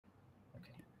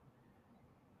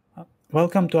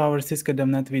Welcome to our Cisco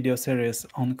DevNet video series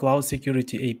on Cloud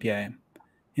Security API.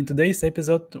 In today's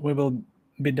episode, we will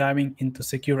be diving into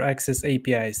Secure Access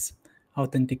APIs,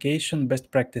 Authentication Best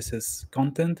Practices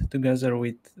content together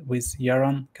with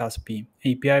Yaron Caspy,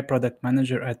 API Product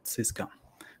Manager at Cisco.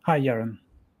 Hi, Yaron.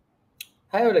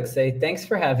 Hi, Alexei. Thanks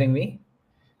for having me.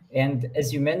 And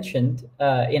as you mentioned,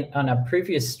 on a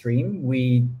previous stream,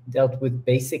 we dealt with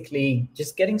basically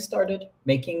just getting started,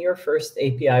 making your first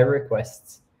API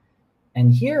requests.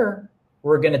 And here,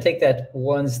 we're going to take that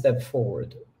one step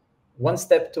forward, one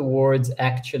step towards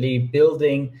actually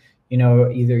building,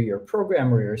 either your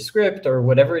program or your script or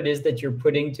whatever it is that you're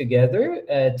putting together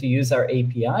to use our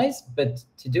APIs, but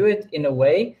to do it in a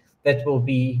way that will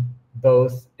be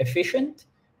both efficient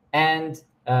and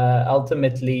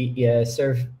ultimately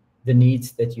serve the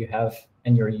needs that you have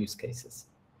and your use cases.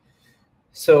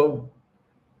 So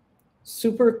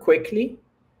super quickly,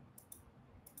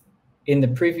 in the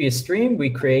previous stream, we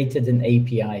created an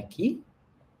API key,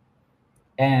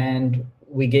 and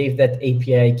we gave that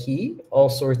API key all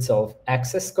sorts of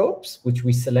access scopes, which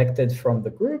we selected from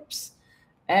the groups.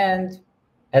 And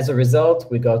as a result,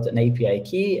 we got an API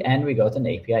key and we got an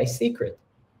API secret.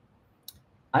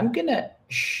 I'm going to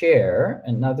share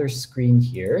another screen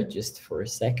here just for a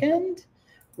second.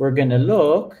 We're going to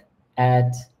look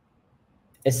at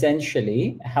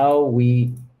essentially how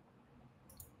we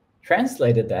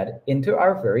translated that into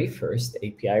our very first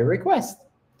API request.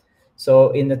 So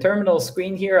in the terminal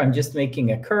screen here, I'm just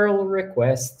making a curl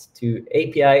request to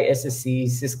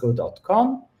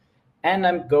api.ssc.cisco.com, and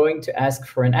I'm going to ask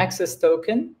for an access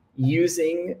token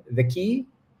using the key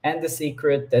and the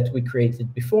secret that we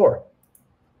created before.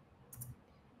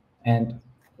 And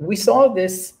we saw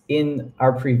this in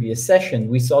our previous session.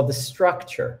 We saw the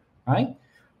structure, right?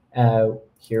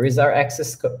 Here is our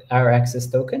access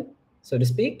token, so to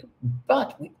speak.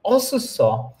 But we also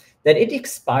saw that it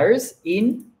expires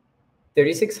in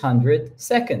 3,600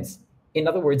 seconds. In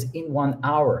other words, in 1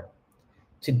 hour.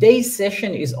 Today's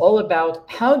session is all about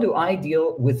how do I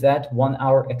deal with that 1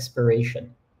 hour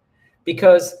expiration?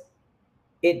 Because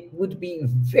it would be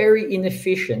very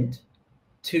inefficient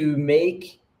to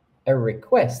make a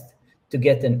request to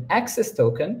get an access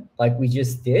token like we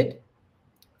just did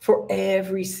for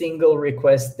every single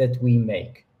request that we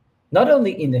make. Not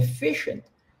only inefficient,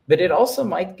 but it also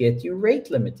might get you rate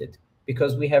limited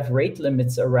because we have rate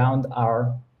limits around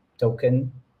our token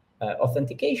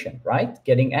authentication, right?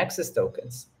 Getting access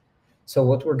tokens. So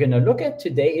what we're going to look at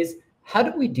today is how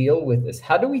do we deal with this?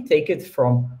 How do we take it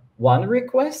from one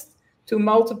request to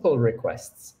multiple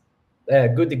requests? A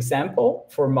good example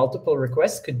for multiple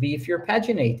requests could be if you're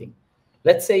paginating.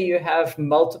 Let's say you have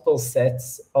multiple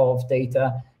sets of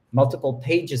data, multiple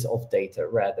pages of data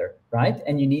rather, right?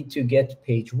 And you need to get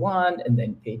page 1 and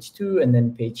then page 2 and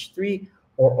then page 3,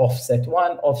 or offset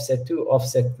 1, offset 2,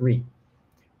 offset 3.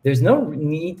 There's no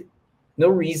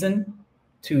reason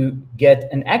to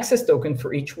get an access token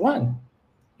for each one.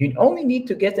 You only need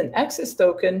to get an access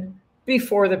token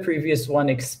before the previous one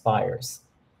expires,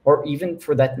 or even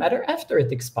for that matter, after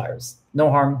it expires. No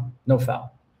harm, no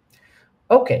foul.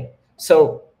 Okay,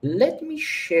 so let me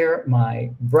share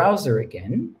my browser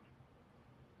again.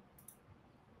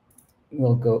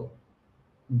 We'll go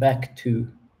back to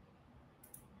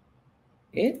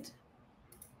it.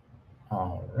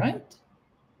 All right.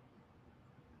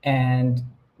 And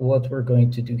what we're going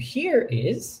to do here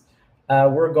is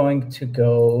we're going to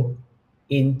go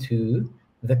into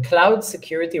the cloud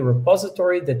security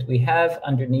repository that we have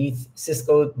underneath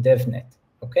Cisco DevNet,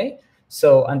 okay?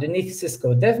 So underneath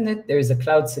Cisco DevNet, there is a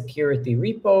cloud security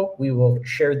repo. We will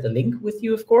share the link with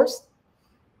you, of course.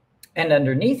 And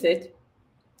underneath it,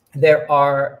 there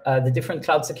are the different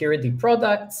cloud security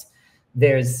products.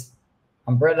 There's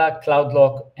Umbrella,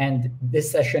 CloudLock, and this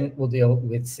session will deal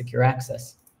with Secure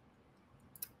Access.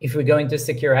 If we go into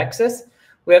Secure Access,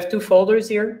 we have 2 folders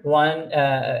here. One,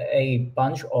 a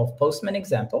bunch of Postman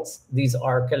examples. These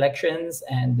are collections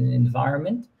and an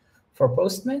environment for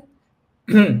Postman.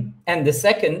 And the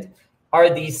second are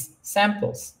these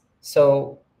samples.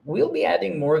 So we'll be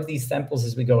adding more of these samples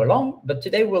as we go along, but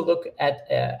today we'll look at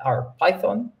our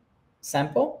Python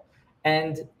sample.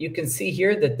 And you can see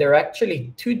here that there are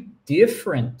actually 2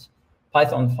 different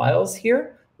Python files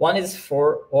here. One is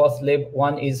for authlib,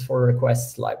 one is for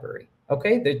requests library.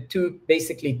 Okay, there are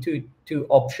basically two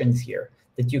options here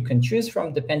that you can choose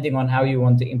from depending on how you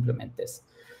want to implement this.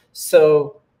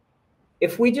 So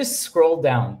if we just scroll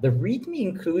down, the README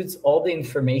includes all the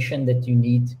information that you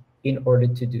need in order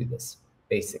to do this,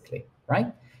 basically,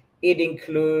 right? It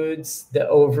includes the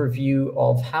overview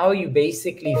of how you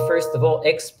basically, first of all,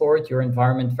 export your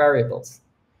environment variables.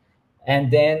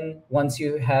 And then once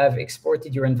you have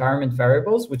exported your environment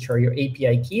variables, which are your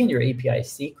API key and your API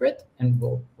secret, and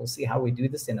we'll see how we do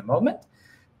this in a moment,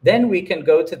 then we can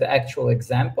go to the actual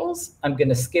examples. I'm going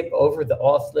to skip over the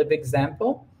auth-lib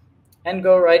example and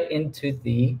go right into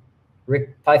the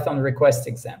Python request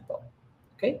example.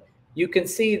 Okay, you can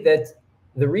see that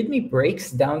the README breaks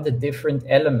down the different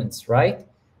elements, right?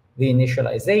 The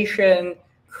initialization,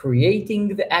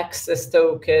 creating the access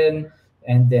token,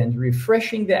 and then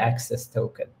refreshing the access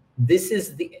token. This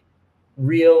is the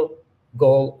real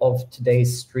goal of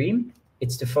today's stream.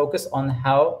 It's to focus on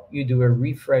how you do a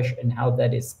refresh and how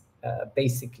that is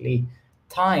basically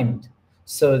timed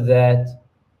so that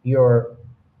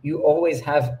you always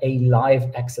have a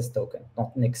live access token,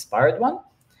 not an expired one.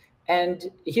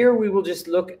 And here we will just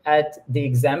look at the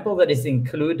example that is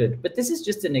included, but this is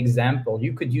just an example.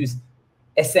 You could use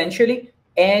essentially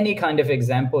any kind of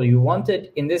example you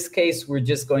wanted. In this case, we're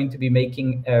just going to be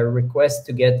making a request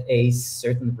to get a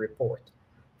certain report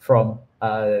from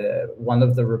one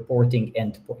of the reporting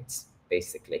endpoints,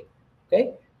 basically,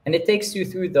 okay? And it takes you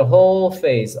through the whole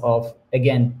phase of,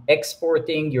 again,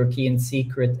 exporting your key and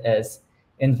secret as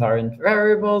environment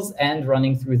variables and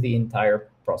running through the entire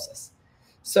process.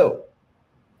 So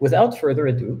without further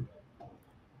ado,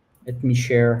 let me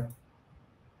share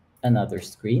another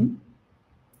screen.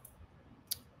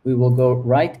 We will go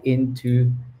right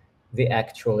into the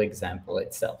actual example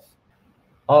itself.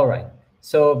 All right.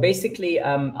 So basically,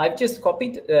 I've just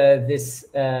copied this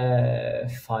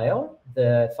file,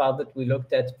 the file that we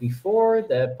looked at before,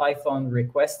 the Python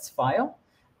requests file.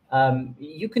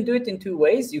 You can do it in two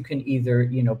ways. You can either,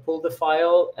 pull the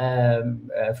file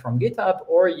from GitHub,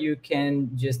 or you can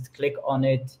just click on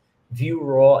it, view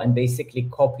raw, and basically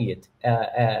copy it,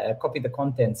 copy the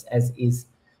contents as is.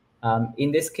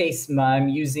 In this case, I'm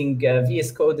using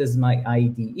VS Code as my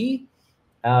IDE.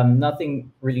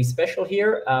 Nothing really special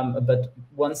here, but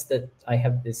once that I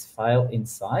have this file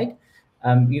inside,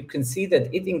 you can see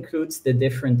that it includes the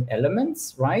different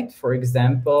elements, right? For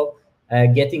example,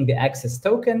 getting the access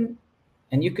token.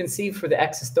 And you can see for the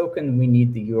access token, we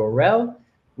need the URL,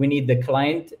 we need the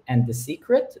client and the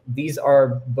secret. These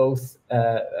are both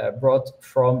brought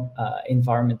from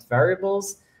environment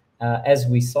variables, as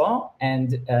we saw.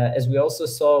 And as we also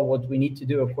saw, what we need to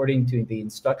do according to the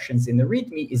instructions in the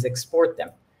README is export them.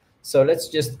 So let's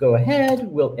just go ahead.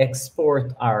 We'll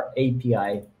export our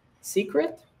API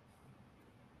secret.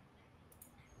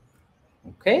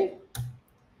 Okay.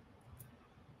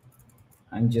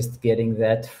 I'm just getting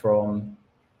that from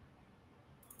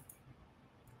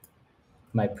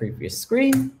my previous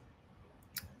screen.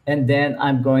 And then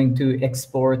I'm going to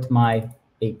export my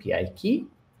API key.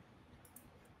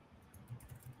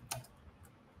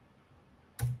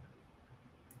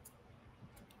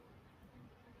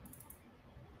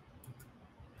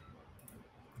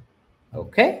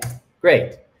 Okay,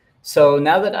 great. So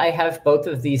now that I have both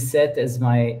of these set as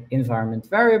my environment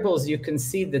variables, you can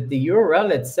see that the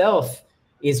URL itself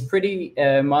is pretty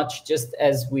much just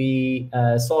as we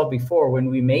saw before when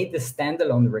we made the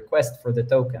standalone request for the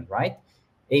token, right?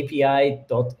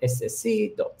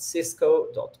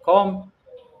 api.ssc.cisco.com,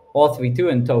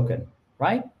 auth-v2 and token,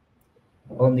 right?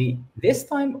 Only this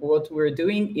time, what we're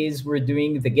doing is we're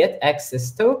doing the get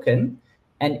access token.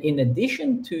 And in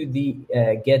addition to the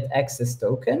get access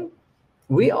token,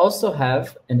 we also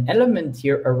have an element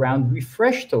here around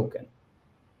refresh token.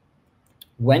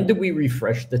 When do we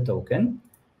refresh the token?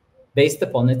 Based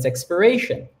upon its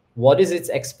expiration. What is its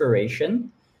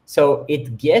expiration? So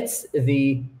it gets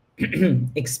the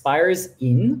expires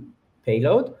in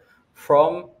payload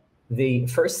from the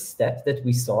first step that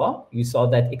we saw. You saw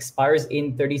that expires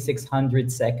in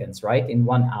 3600 seconds, right? In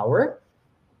 1 hour,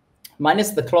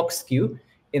 minus the clock skew.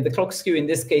 In the clock skew, in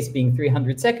this case, being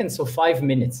 300 seconds, so 5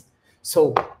 minutes.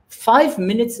 So 5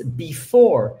 minutes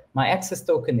before my access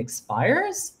token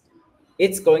expires,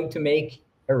 it's going to make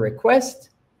a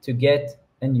request to get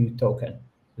a new token.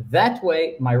 That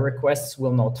way, my requests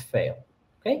will not fail,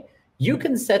 okay? You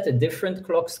can set a different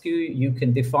clock skew. You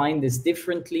can define this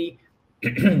differently.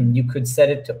 You could set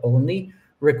it to only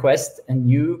request a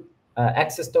new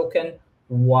access token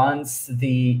once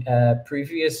the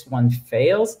previous one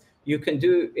fails. You can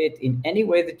do it in any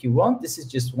way that you want. This is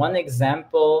just one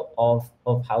example of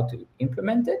how to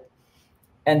implement it.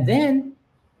 And then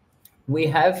we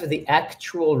have the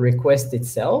actual request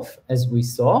itself, as we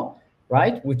saw,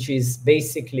 right? Which is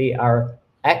basically our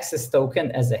access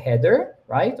token as a header,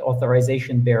 right?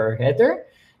 Authorization bearer header.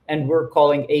 And we're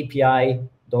calling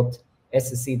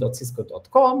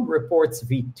api.ssc.cisco.com reports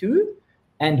v2.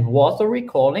 And what are we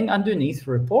calling underneath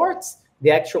reports? The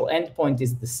actual endpoint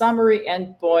is the summary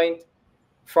endpoint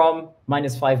from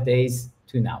 -5 days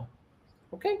to now.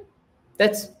 Okay,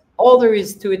 that's all there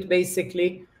is to it,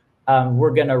 basically.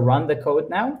 We're going to run the code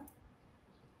now.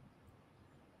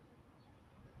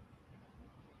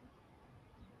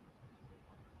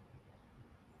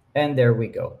 And there we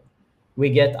go. We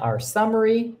get our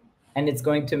summary, and it's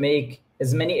going to make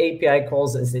as many API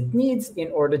calls as it needs in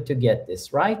order to get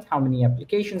this, right? How many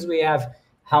applications we have,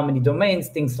 how many domains,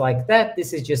 things like that.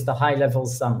 This is just a high-level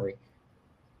summary.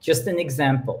 Just an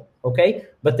example, okay?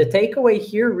 But the takeaway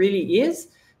here really is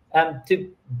to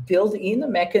build in a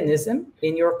mechanism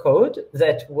in your code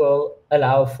that will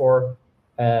allow for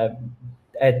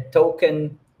a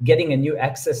token, getting a new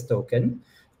access token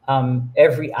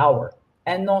every hour,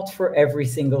 and not for every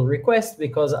single request,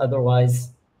 because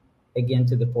otherwise, again,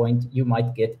 to the point, you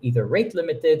might get either rate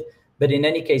limited, but in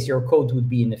any case, your code would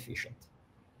be inefficient.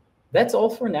 That's all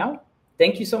for now.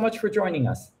 Thank you so much for joining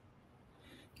us.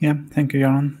 Yeah, thank you,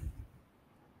 Yaron.